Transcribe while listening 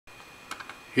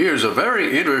Here's a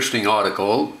very interesting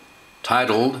article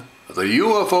titled "The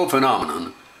UFO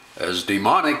Phenomenon as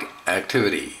Demonic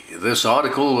Activity." This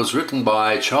article was written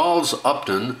by Charles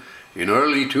Upton in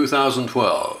early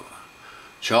 2012.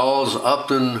 Charles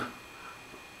Upton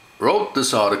wrote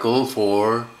this article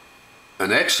for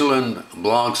an excellent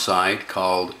blog site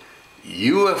called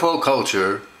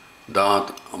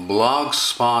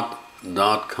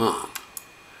ufoculture.blogspot.com.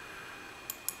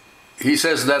 He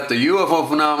says that the UFO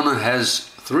phenomenon has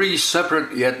three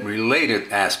separate yet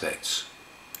related aspects.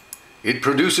 It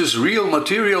produces real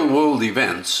material world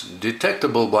events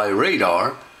detectable by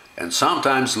radar and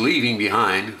sometimes leaving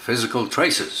behind physical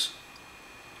traces.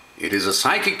 It is a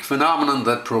psychic phenomenon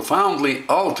that profoundly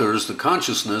alters the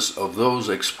consciousness of those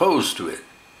exposed to it.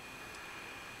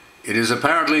 It is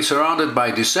apparently surrounded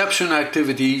by deception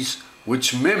activities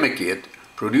which mimic it,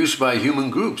 produced by human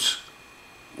groups.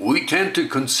 We tend to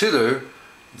consider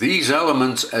these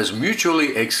elements as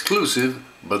mutually exclusive,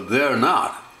 but they're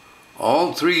not.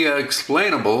 All three are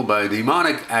explainable by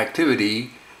demonic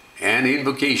activity and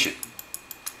invocation.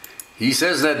 He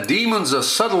says that demons are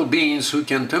subtle beings who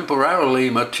can temporarily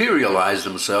materialize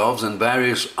themselves in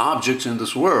various objects in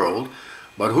this world,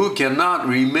 but who cannot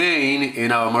remain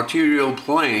in our material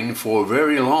plane for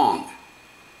very long.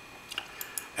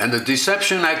 And the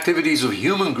deception activities of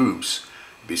human groups,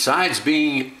 besides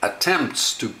being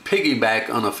attempts to piggyback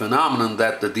on a phenomenon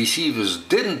that the deceivers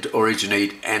didn't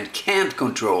originate and can't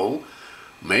control,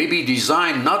 may be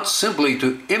designed not simply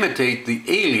to imitate the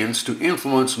aliens to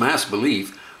influence mass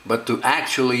belief, but to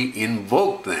actually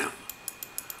invoke them.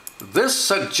 This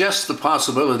suggests the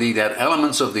possibility that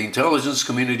elements of the intelligence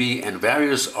community and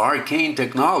various arcane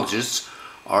technologists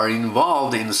are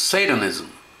involved in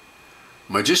Satanism.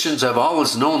 Magicians have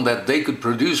always known that they could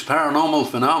produce paranormal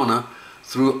phenomena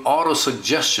through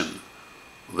autosuggestion.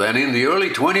 Then in the early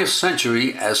 20th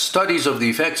century, as studies of the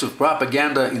effects of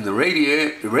propaganda in the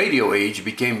radio age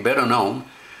became better known,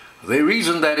 they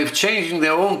reasoned that if changing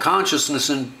their own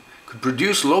consciousness could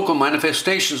produce local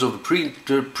manifestations of the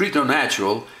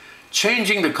preternatural,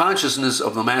 changing the consciousness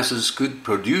of the masses could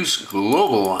produce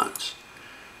global ones.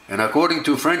 And according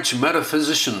to French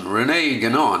metaphysician René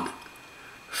Guénon,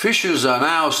 fissures are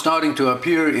now starting to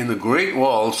appear in the Great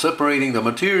Wall separating the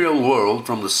material world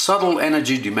from the subtle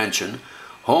energy dimension,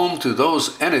 home to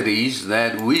those entities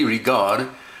that we regard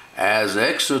as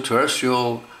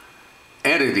extraterrestrial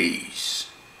entities.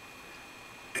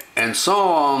 And so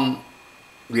on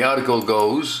the article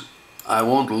goes. I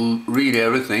won't read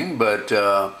everything, but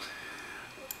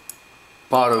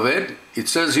part of it. It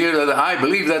says here that I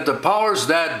believe that the powers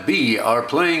that be are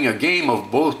playing a game of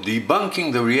both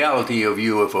debunking the reality of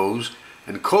UFOs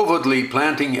and covertly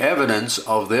planting evidence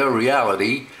of their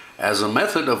reality as a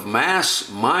method of mass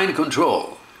mind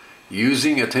control,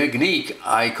 using a technique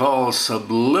I call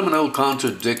subliminal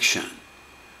contradiction.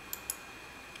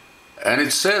 And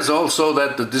it says also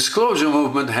that the disclosure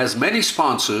movement has many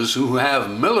sponsors who have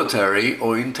military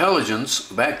or intelligence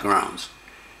backgrounds.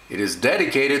 It is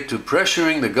dedicated to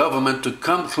pressuring the government to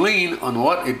come clean on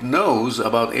what it knows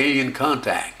about alien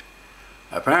contact.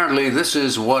 Apparently, this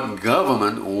is what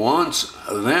government wants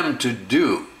them to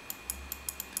do.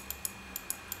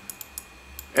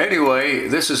 Anyway,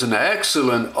 this is an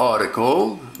excellent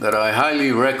article that I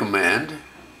highly recommend.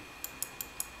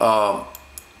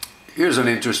 Here's an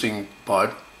interesting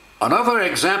part. Another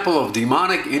example of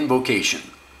demonic invocation.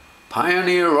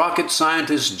 Pioneer rocket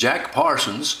scientist Jack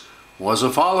Parsons was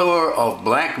a follower of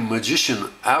black magician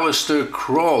Aleister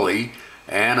Crowley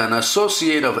and an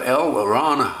associate of L.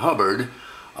 Ron Hubbard,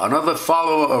 another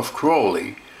follower of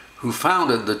Crowley, who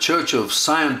founded the Church of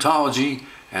Scientology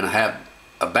and had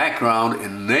a background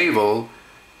in naval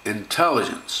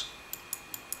intelligence.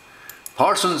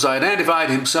 Parsons identified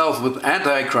himself with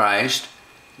Antichrist,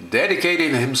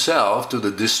 dedicated himself to the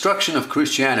destruction of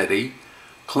Christianity,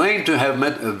 claimed to have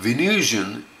met a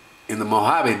Venusian in the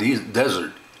Mojave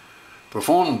Desert,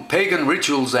 performed pagan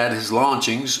rituals at his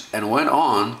launchings, and went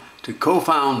on to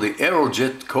co-found the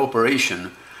Aerojet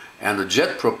Corporation and the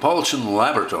Jet Propulsion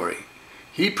Laboratory.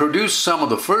 He produced some of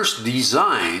the first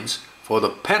designs for the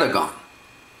Pentagon.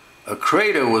 A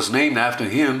crater was named after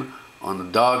him on the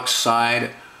dark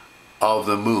side of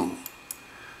the moon.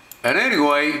 And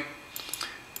anyway,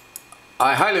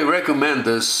 I highly recommend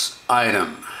this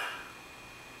item.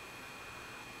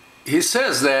 He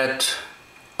says that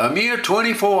a mere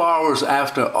 24 hours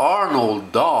after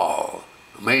Arnold Dahl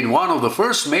made one of the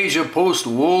first major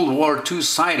post-World War II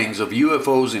sightings of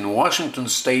UFOs in Washington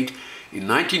State in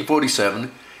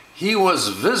 1947, he was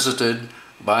visited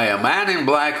by a man in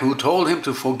black who told him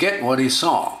to forget what he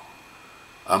saw.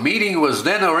 A meeting was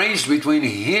then arranged between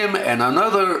him and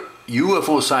another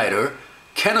UFO sighter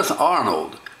Kenneth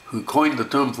Arnold, who coined the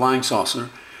term flying saucer,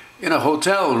 in a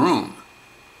hotel room.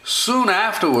 Soon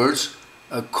afterwards,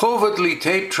 a covertly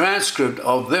taped transcript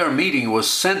of their meeting was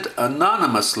sent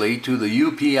anonymously to the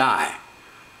UPI.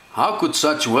 How could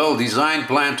such well-designed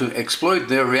plan to exploit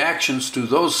their reactions to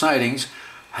those sightings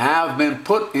have been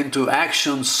put into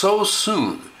action so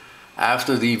soon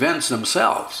after the events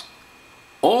themselves?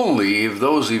 Only if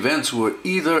those events were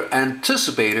either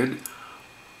anticipated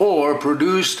or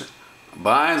produced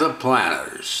by the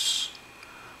planners.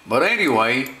 But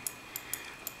anyway,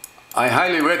 I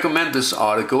highly recommend this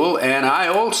article, and I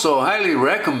also highly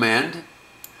recommend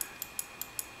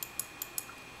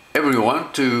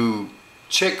everyone to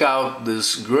check out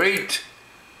this great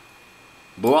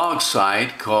blog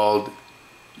site called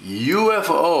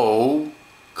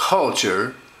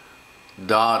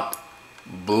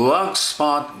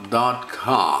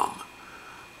ufoculture.blogspot.com.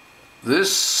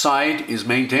 This site is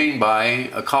maintained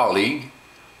by a colleague,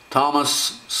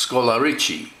 Thomas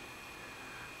Scolarici.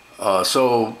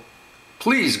 So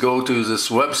please go to this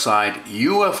website,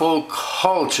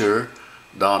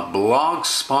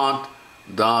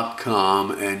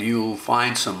 ufoculture.blogspot.com, and you'll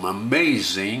find some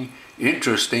amazing,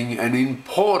 interesting, and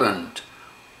important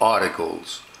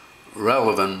articles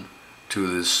relevant to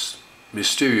this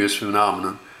mysterious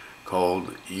phenomenon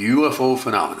called UFO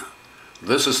phenomena.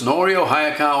 This is Norio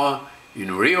Hayakawa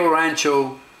in Rio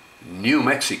Rancho, New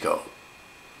Mexico.